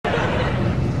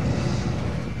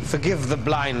Forgive the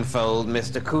blindfold,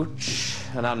 Mr. Cooch.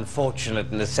 An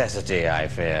unfortunate necessity, I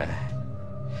fear.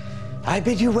 I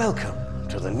bid you welcome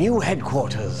to the new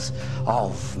headquarters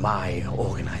of my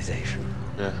organization.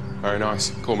 Yeah, very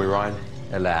nice. Call me Ryan.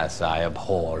 Alas, I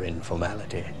abhor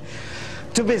informality.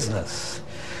 To business.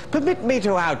 Permit me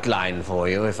to outline for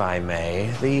you, if I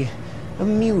may, the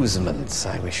amusements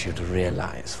I wish you to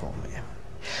realize for me.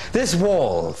 This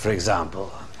wall, for example.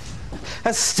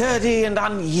 A sturdy and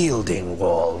unyielding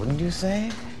wall, wouldn't you say?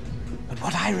 But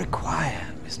what I require,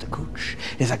 Mr. Cooch,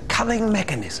 is a cunning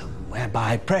mechanism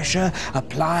whereby pressure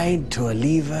applied to a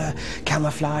lever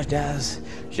camouflaged as,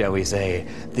 shall we say,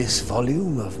 this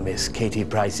volume of Miss Katie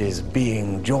Price's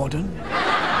Being Jordan,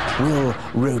 will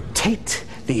rotate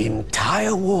the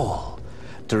entire wall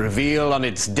to reveal on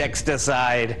its dexter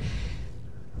side,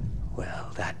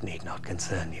 well, that need not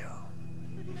concern you.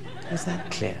 Is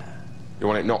that clear? You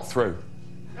want it not through?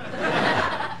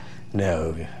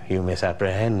 No, you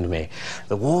misapprehend me.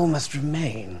 The wall must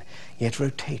remain, yet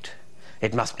rotate.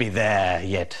 It must be there,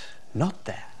 yet not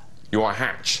there. You want a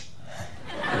hatch?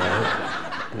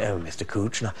 No, Mr.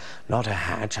 Cooch, not a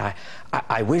hatch.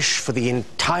 I wish for the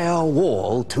entire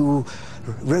wall to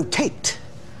rotate,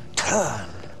 turn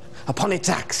upon its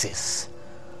axis,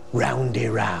 roundy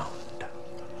round.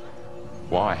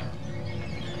 Why?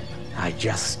 I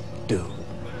just do.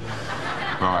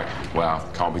 Right, well,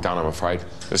 can't be done, I'm afraid.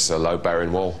 This is a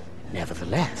load-bearing wall.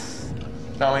 Nevertheless.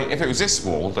 Now, I mean, if it was this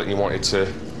wall that you wanted to,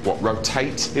 what,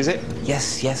 rotate, is it?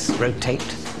 Yes,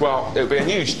 rotate. Well, it would be a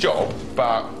huge job,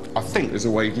 but I think there's a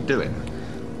way you could do it.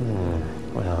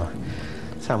 Well,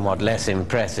 somewhat less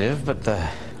impressive, but the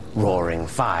roaring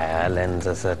fire lends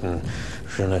a certain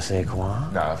je ne sais quoi.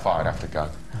 No, the fire'd have to go.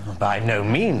 By no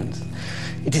means.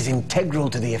 It is integral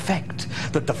to the effect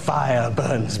that the fire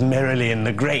burns merrily in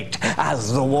the grate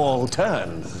as the wall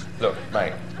turns. Look,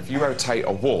 mate, if you rotate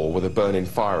a wall with a burning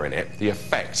fire in it, the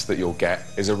effect that you'll get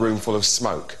is a room full of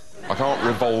smoke. I can't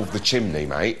revolve the chimney,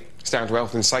 mate. It's down to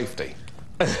health and safety.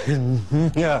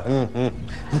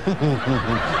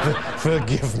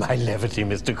 Forgive my levity,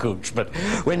 Mr. Cooch, but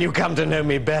when you come to know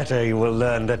me better, you will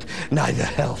learn that neither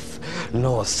health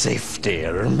nor safety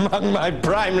are among my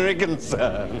primary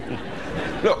concerns.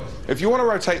 Look, if you want to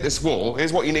rotate this wall,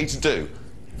 here's what you need to do.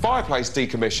 Fireplace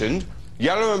decommissioned,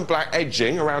 yellow and black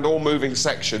edging around all moving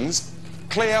sections,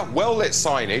 clear, well-lit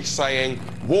signage saying,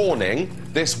 warning,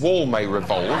 this wall may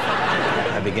revolve.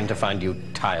 I begin to find you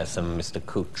tiresome, Mr.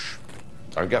 Cooch.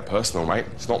 Don't get personal, mate.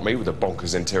 It's not me with a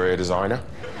bonkers interior designer.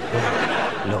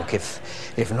 Look,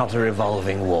 if not a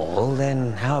revolving wall,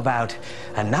 then how about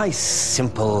a nice,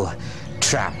 simple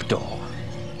trapdoor?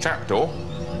 Trapdoor?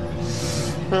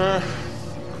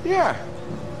 Yeah,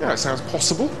 it sounds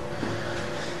possible.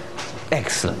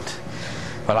 Excellent.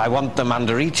 Well, I want them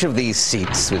under each of these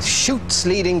seats with chutes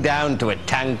leading down to a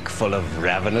tank full of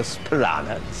ravenous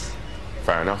piranhas.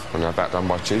 Fair enough. I'll have that done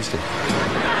by Tuesday.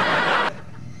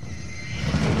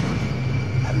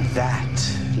 And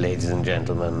that, ladies and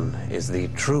gentlemen, is the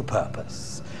true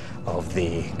purpose of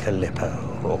the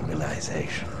Calippo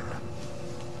organization.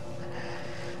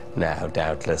 Now,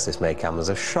 doubtless, this may come as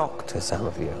a shock to some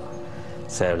of you.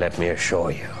 So let me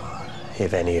assure you,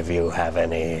 if any of you have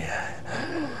any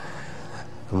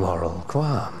moral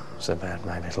qualms about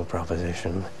my little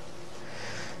proposition,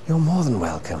 you're more than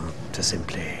welcome to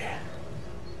simply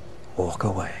walk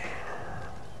away.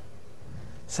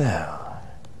 So,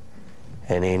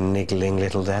 any niggling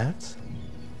little doubts?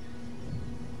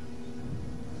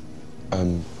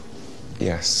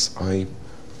 Yes, I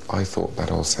thought that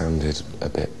all sounded a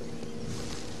bit...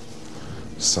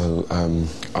 So,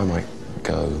 I might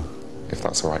go, if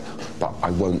that's all right. But I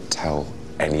won't tell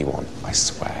anyone, I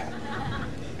swear.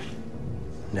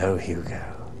 No, Hugo.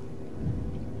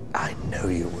 I know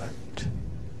you won't.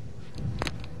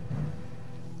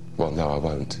 Well, no, I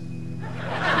won't.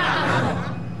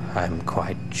 I'm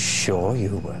quite sure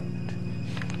you won't.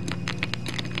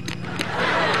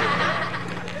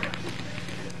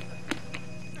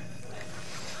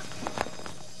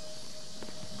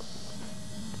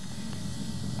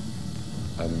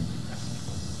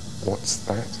 What's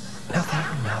that?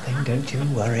 Nothing. Don't you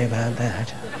worry about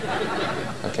that.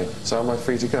 Okay, so am I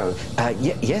free to go?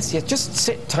 Yes. Just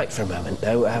sit tight for a moment,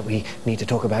 though. We need to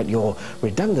talk about your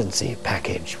redundancy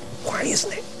package. Why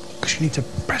isn't it? Because you need to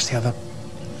press the other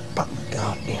button.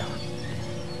 God, yeah.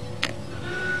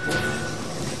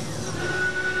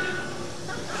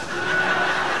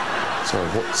 Sorry,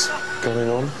 what's going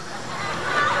on?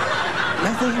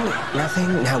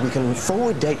 Nothing. Now we can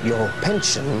forward date your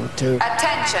pension to...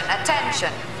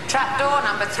 Attention. Trapdoor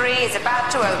number 3 is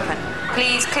about to open.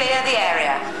 Please clear the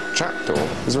area. Trapdoor?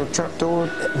 Is there a trapdoor?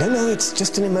 No, it's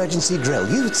just an emergency drill.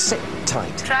 You sit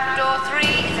tight. Trapdoor 3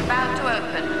 is about to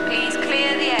open. Please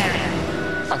clear the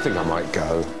area. I think I might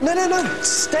go. No,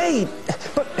 stay.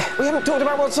 But we haven't talked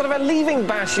about what sort of a leaving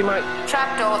bash you might...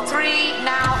 Trapdoor 3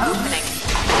 now opening.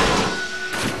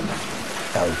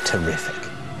 Oh, terrific.